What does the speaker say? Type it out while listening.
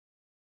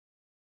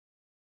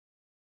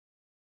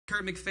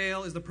Curt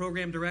McPhail is the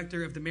program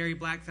director of the Mary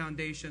Black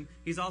Foundation.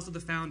 He's also the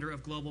founder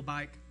of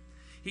Globalbike.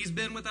 He's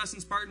been with us in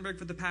Spartanburg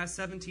for the past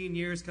 17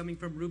 years, coming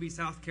from Ruby,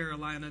 South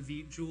Carolina,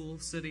 the Jewel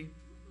City.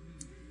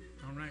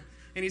 All right.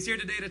 And he's here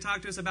today to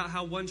talk to us about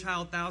how one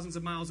child thousands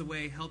of miles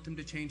away helped him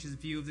to change his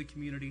view of the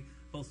community,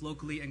 both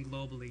locally and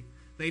globally.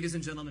 Ladies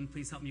and gentlemen,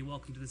 please help me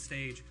welcome to the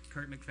stage,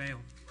 Curt McPhail.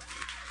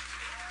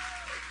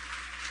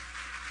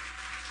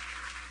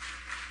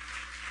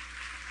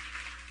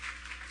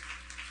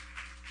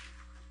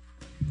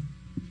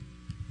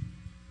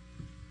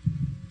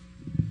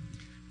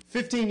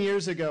 15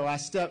 years ago, I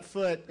stepped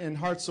foot in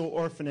Hartsel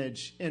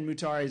Orphanage in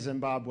Mutare,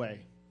 Zimbabwe.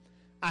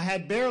 I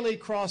had barely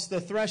crossed the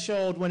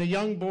threshold when a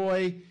young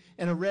boy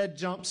in a red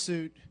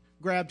jumpsuit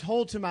grabbed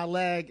hold to my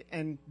leg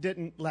and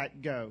didn't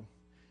let go.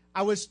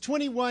 I was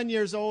 21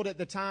 years old at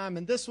the time,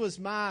 and this was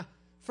my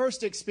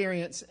first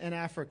experience in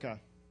Africa.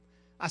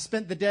 I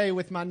spent the day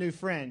with my new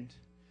friend.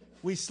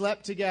 We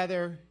slept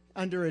together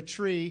under a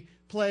tree,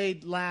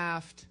 played,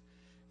 laughed,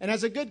 and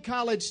as a good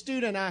college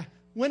student, I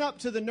went up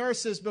to the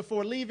nurses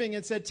before leaving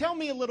and said, "Tell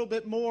me a little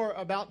bit more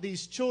about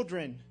these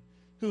children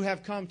who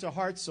have come to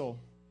Hartsel."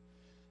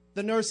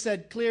 The nurse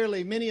said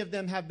clearly, many of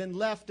them have been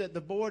left at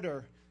the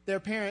border, their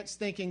parents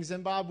thinking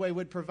Zimbabwe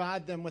would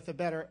provide them with a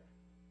better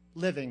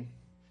living.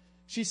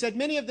 She said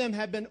many of them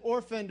have been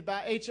orphaned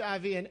by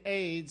HIV and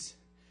AIDS,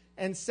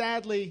 and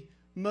sadly,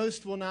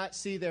 most will not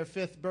see their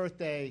 5th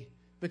birthday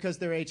because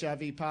they're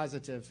HIV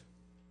positive.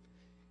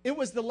 It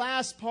was the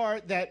last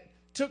part that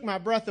took my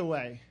breath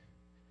away.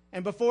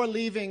 And before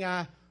leaving,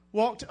 I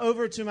walked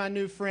over to my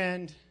new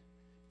friend,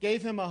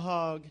 gave him a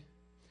hug,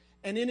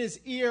 and in his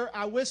ear,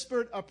 I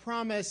whispered a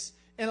promise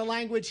in a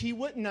language he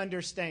wouldn't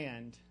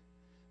understand,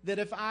 that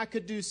if I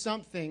could do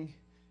something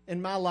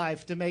in my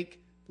life to make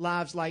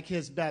lives like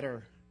his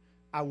better,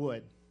 I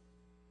would.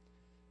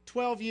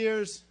 12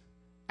 years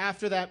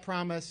after that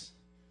promise,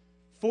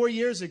 4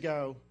 years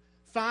ago,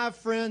 5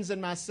 friends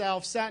and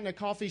myself sat in a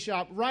coffee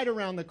shop right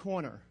around the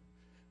corner.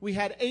 We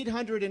had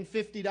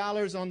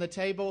 $850 on the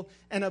table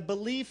and a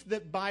belief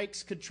that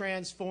bikes could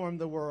transform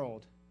the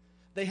world.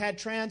 They had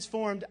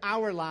transformed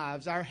our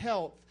lives, our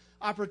health,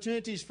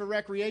 opportunities for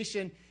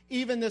recreation,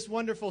 even this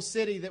wonderful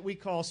city that we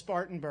call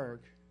Spartanburg.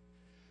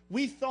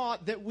 We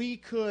thought that we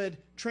could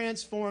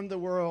transform the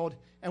world,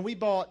 and we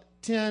bought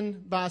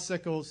 10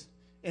 bicycles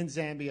in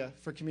Zambia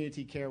for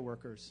community care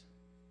workers.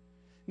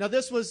 Now,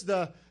 this was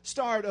the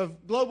start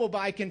of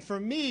Globalbike, and for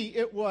me,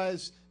 it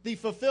was the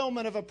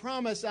fulfillment of a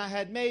promise I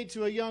had made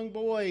to a young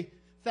boy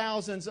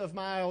thousands of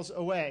miles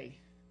away.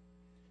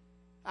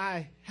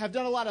 I have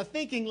done a lot of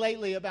thinking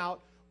lately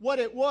about what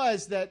it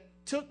was that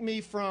took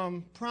me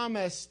from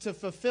promise to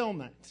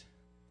fulfillment.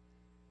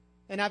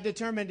 And I've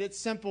determined it's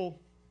simple.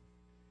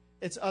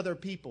 It's other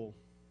people.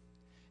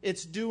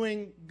 It's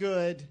doing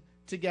good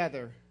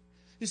together.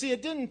 You see,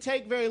 it didn't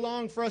take very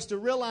long for us to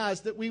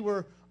realize that we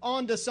were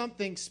onto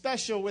something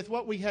special with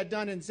what we had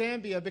done in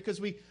Zambia,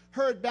 because we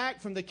heard back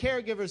from the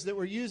caregivers that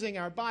were using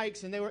our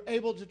bikes, and they were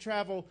able to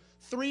travel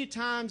 3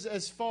 times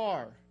as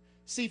far,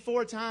 see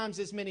 4 times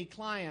as many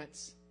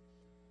clients,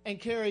 and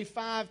carry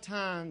 5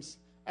 times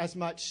as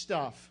much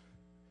stuff.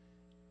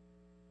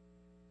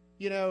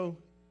 You know,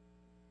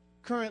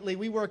 currently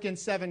we work in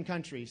 7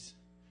 countries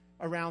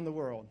around the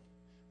world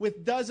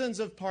with dozens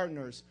of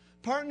partners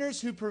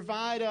who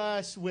provide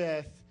us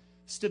with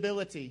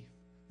stability,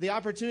 the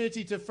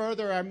opportunity to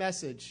further our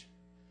message,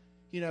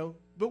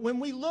 But when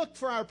we look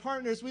for our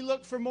partners, we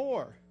look for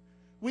more.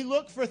 We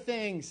look for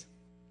things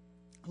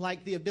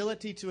like the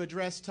ability to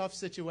address tough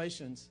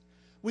situations.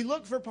 We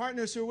look for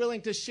partners who are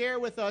willing to share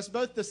with us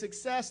both the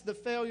success, the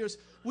failures.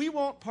 We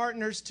want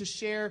partners to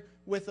share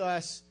with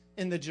us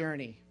in the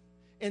journey.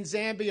 In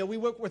Zambia, we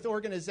work with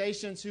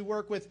organizations who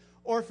work with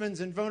orphans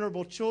and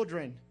vulnerable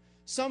children,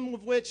 some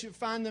of which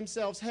find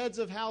themselves heads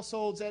of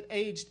households at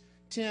age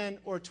 10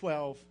 or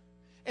 12.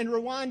 In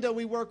Rwanda,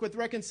 we work with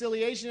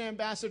reconciliation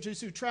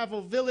ambassadors who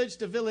travel village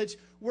to village,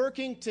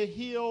 working to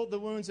heal the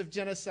wounds of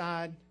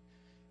genocide.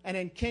 And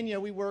in Kenya,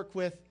 we work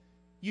with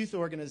youth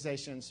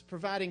organizations,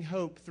 providing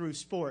hope through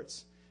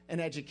sports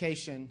and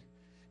education.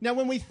 Now,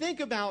 when we think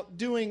about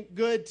doing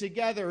good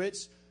together,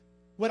 it's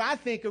what I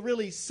think a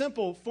really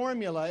simple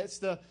formula. It's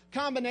the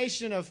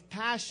combination of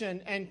passion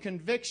and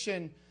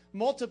conviction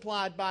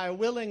multiplied by a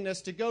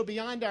willingness to go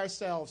beyond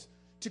ourselves,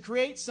 to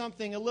create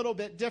something a little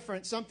bit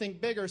different, something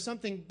bigger,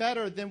 something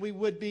better than we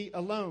would be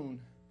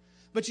alone.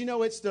 But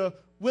it's the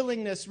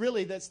willingness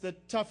really that's the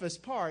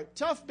toughest part.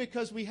 Tough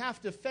because we have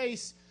to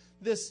face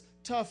this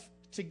tough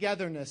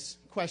togetherness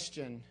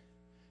question.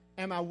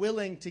 Am I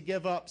willing to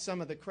give up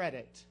some of the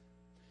credit?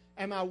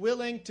 Am I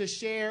willing to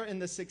share in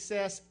the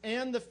success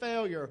and the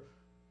failure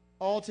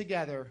all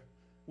together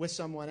with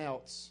someone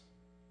else?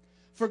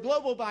 For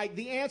Globalbike,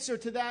 the answer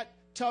to that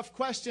tough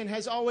question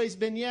has always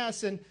been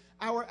yes, and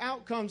our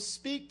outcomes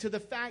speak to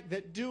the fact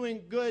that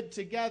doing good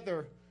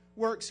together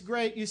works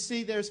great. You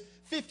see, there's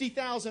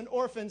 50,000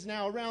 orphans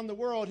now around the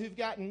world who've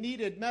gotten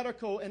needed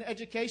medical and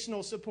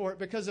educational support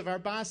because of our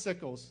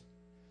bicycles.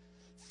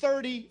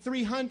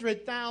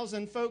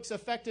 300,000 folks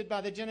affected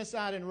by the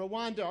genocide in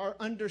Rwanda are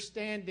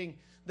understanding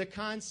the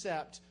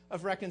concept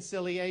of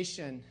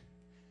reconciliation.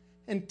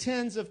 And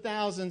tens of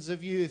thousands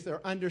of youth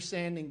are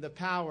understanding the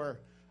power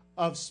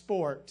of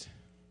sport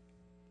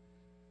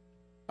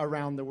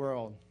around the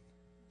world.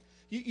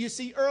 You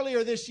see,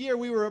 earlier this year,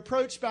 we were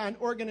approached by an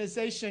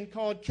organization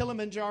called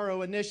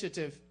Kilimanjaro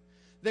Initiative.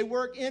 They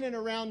work in and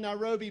around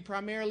Nairobi,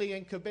 primarily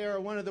in Kibera,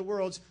 one of the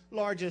world's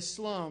largest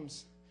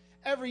slums.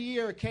 Every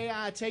year,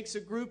 KI takes a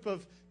group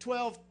of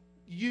 12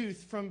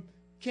 youth from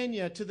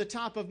Kenya to the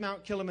top of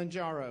Mount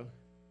Kilimanjaro.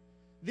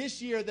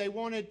 This year, they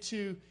wanted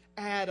to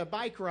add a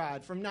bike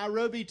ride from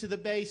Nairobi to the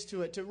base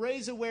to it to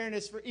raise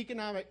awareness for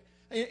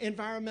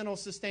environmental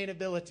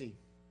sustainability.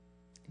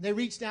 They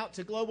reached out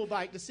to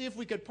Globalbike to see if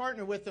we could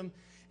partner with them,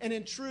 and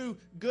in true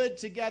good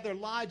together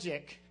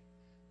logic,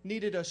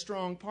 needed a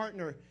strong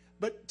partner.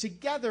 But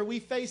together we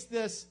faced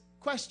this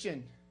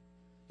question.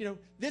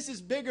 This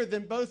is bigger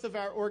than both of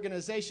our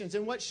organizations,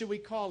 and what should we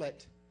call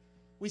it?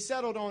 We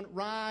settled on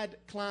Ride,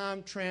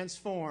 Climb,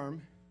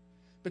 Transform,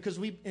 because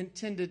we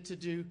intended to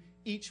do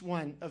each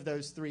one of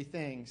those three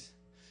things.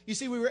 You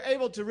see, we were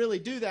able to really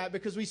do that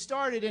because we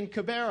started in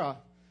Kibera,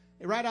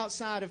 right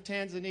outside of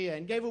Tanzania,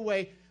 and gave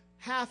away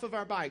half of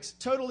our bikes.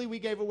 Totally, we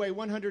gave away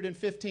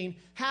 115.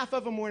 Half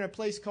of them were in a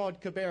place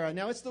called Kibera.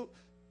 Now, it's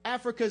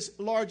Africa's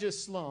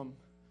largest slum.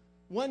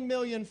 1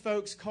 million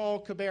folks call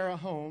Kibera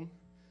home.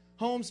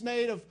 Homes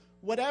made of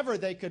whatever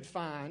they could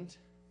find.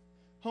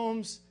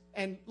 Homes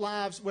and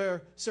lives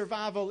where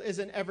survival is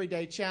an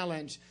everyday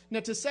challenge.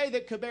 Now, to say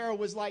that Kibera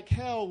was like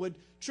hell would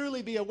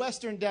truly be a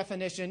Western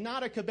definition,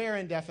 not a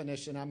Kiberan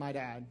definition, I might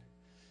add.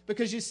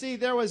 Because you see,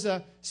 there was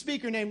a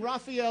speaker named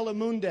Raphael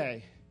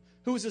Amunde,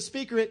 who was a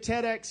speaker at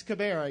TEDx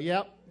Kibera.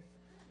 Yep,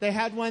 they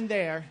had one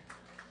there.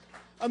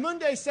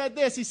 Amunde said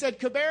this. He said,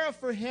 Kibera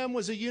for him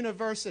was a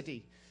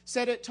university.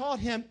 Said it taught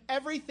him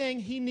everything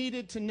he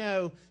needed to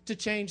know to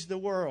change the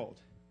world.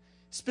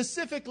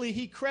 Specifically,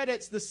 he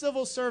credits the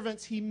civil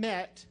servants he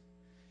met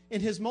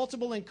in his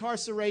multiple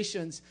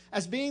incarcerations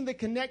as being the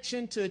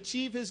connection to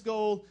achieve his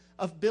goal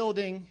of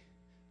building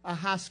a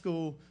high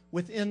school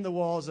within the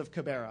walls of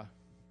Kibera.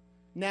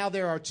 Now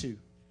there are two.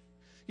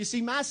 You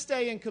see, my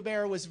stay in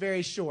Kibera was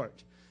very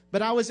short,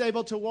 but I was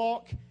able to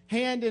walk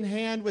hand in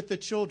hand with the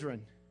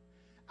children.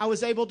 I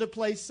was able to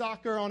play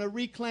soccer on a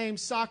reclaimed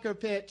soccer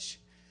pitch,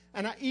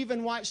 and I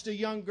even watched a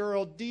young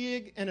girl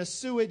dig in a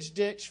sewage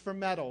ditch for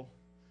metal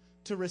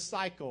to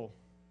recycle,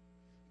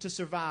 to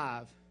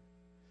survive.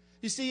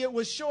 You see, it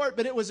was short,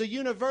 but it was a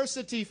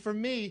university for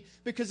me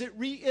because it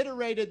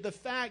reiterated the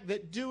fact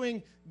that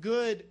doing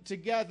good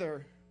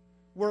together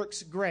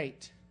works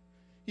great.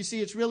 You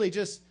see, it's really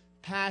just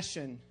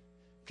passion,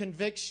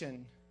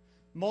 conviction,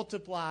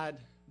 multiplied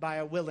by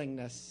a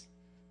willingness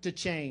to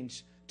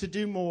change, to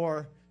do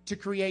more, to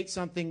create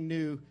something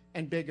new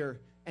and bigger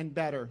and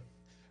better.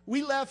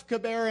 We left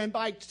Kibera and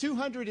biked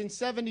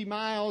 270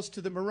 miles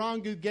to the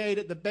Marangu Gate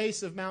at the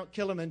base of Mount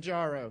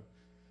Kilimanjaro.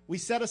 We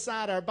set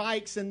aside our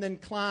bikes and then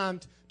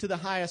climbed to the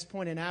highest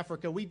point in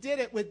Africa. We did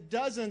it with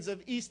dozens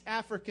of East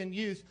African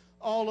youth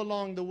all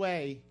along the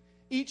way.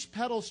 Each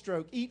pedal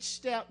stroke, each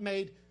step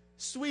made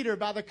sweeter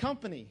by the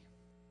company,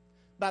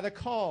 by the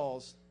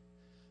calls,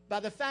 by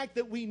the fact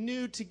that we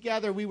knew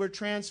together we were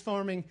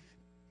transforming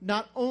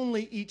not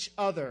only each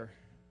other,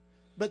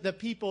 but the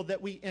people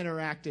that we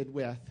interacted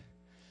with.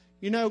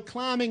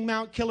 Climbing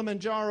Mount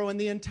Kilimanjaro and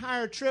the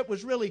entire trip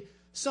was really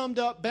summed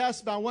up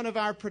best by one of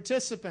our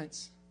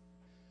participants,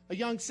 a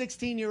young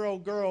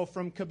 16-year-old girl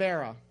from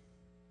Kibera.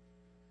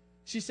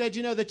 She said,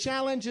 the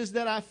challenges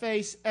that I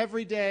face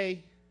every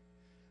day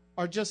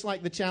are just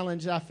like the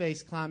challenge I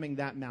face climbing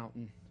that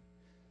mountain.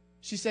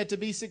 She said, to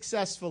be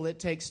successful, it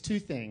takes two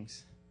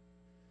things: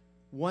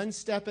 one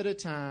step at a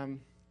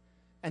time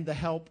and the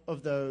help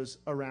of those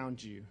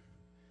around you.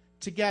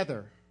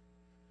 Together,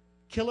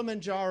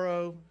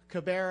 Kilimanjaro,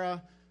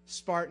 Kibera,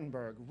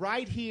 Spartanburg,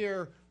 right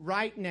here,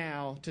 right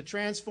now, to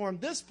transform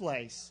this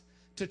place,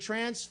 to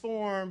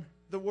transform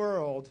the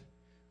world,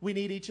 we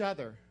need each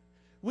other.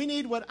 We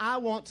need what I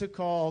want to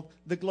call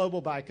the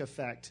Globalbike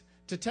effect,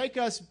 to take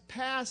us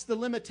past the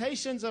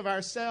limitations of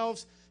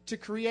ourselves to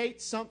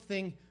create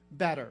something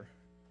better,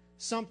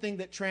 something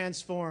that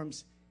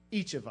transforms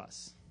each of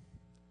us.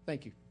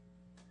 Thank you.